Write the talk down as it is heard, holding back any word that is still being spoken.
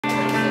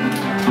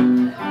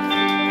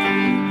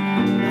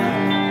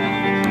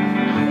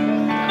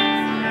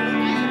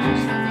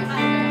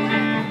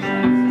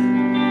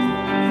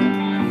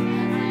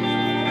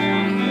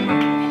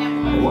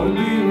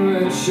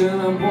attention,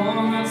 I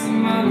want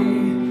some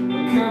money. I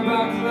don't care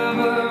about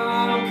clever,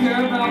 I don't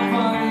care about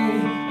funny.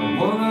 I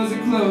want loads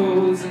of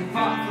clothes and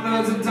fight for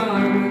loads of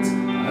diamonds. I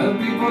help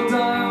people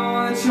die while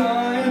I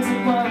try to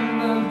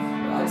find them.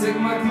 I'll take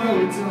my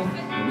clothes off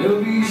and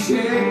it'll be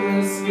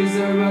shameless, cause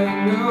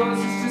everybody knows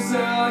it's just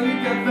how you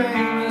get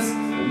famous. I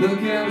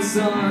look at the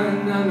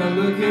sun and I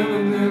look in the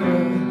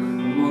mirror.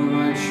 I'm on the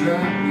right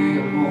track,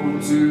 yeah, I'm on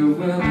to a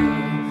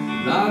winner.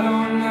 I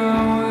don't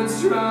know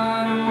what's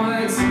right and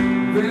what's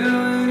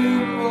real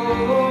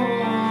anymore.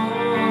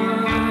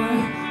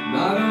 I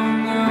don't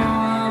know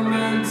how I'm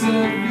meant to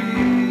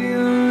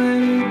feel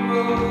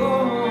anymore.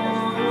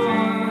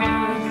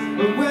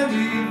 But when do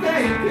you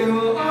think it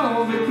will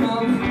all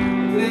become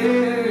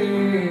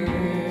clear?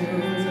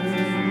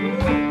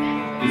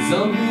 'Cause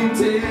I'm being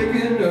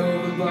taken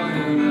over by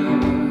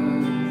another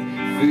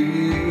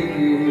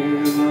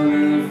fear,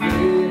 another fear.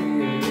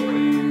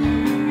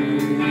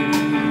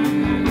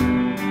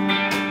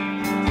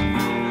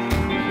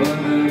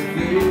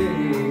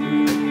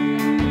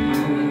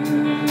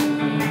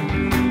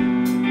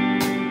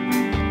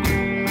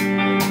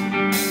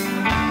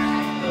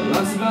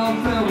 Less about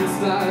film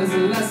stars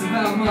and less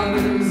about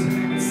mothers.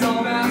 It's all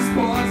about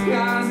sports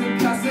cars and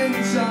cussing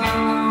each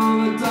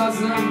other. It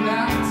doesn't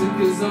matter,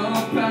 cause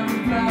all packed in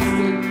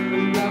plastic.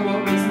 And that what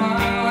makes my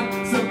life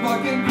so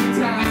fucking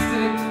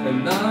fantastic. And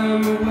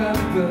I'm a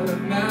weapon of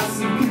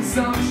massive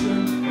consumption,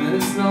 and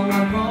it's not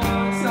my fault,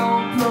 it's how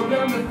I'm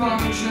programmed to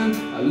function.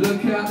 I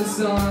look at the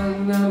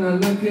sun and I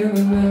look in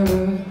the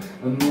mirror.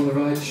 I'm on the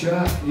right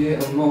track,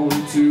 yeah, I'm on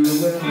to a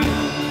winner.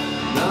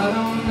 I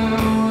don't know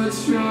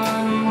what's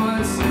right and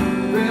what's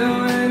real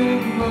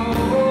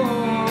anymore.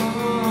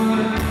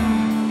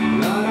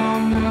 I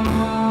don't know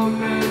how I'm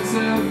meant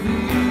to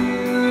feel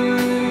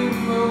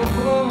anymore.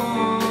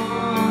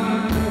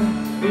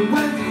 But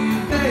when do you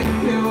think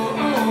it will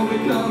all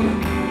become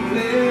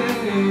clear?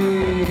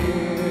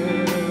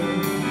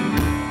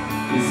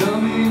 'Cause I'm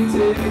being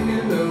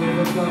taken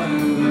over by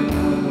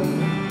love.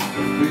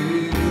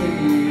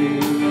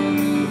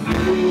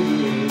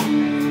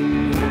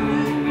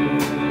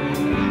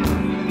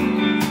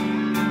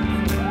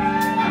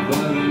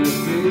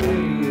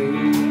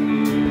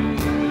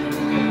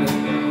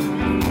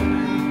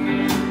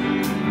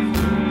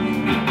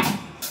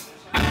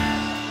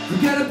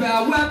 Forget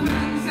about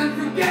weapons and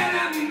forget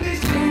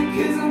ammunition,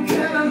 'cause I'm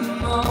killing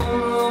them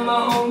all on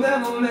my own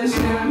little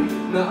mission.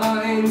 No, I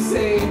ain't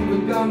sane,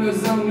 but God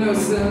knows I'm no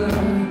sinner.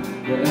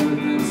 But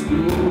everything's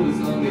cool as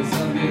long as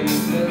I'm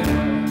getting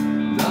dinner.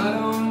 And I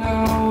don't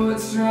know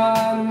what's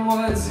right and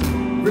what's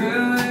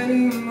real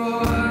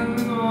anymore.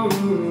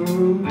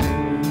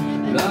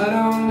 And I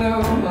don't know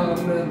how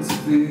I'm meant to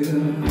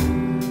feel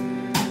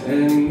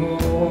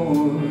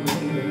anymore.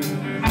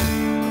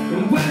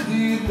 And when do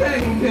you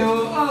think it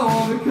will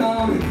all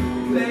become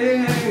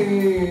clear?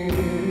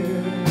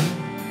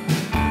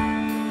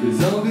 'Cause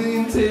I'm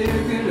being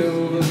taken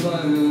over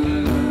by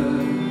love.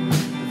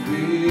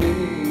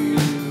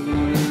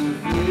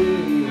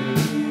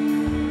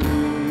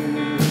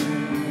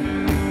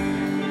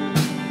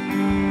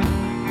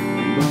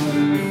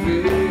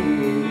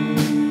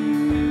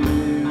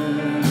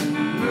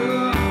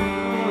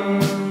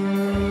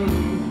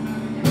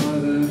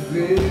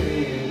 Feel,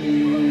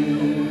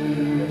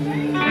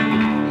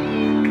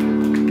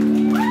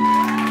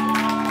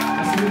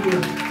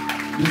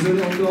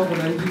 désolé encore, on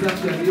a une guitare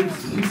qui arrive,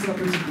 c'est juste un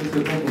peu si qu'on se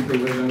prend qu'on ne peut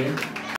jamais.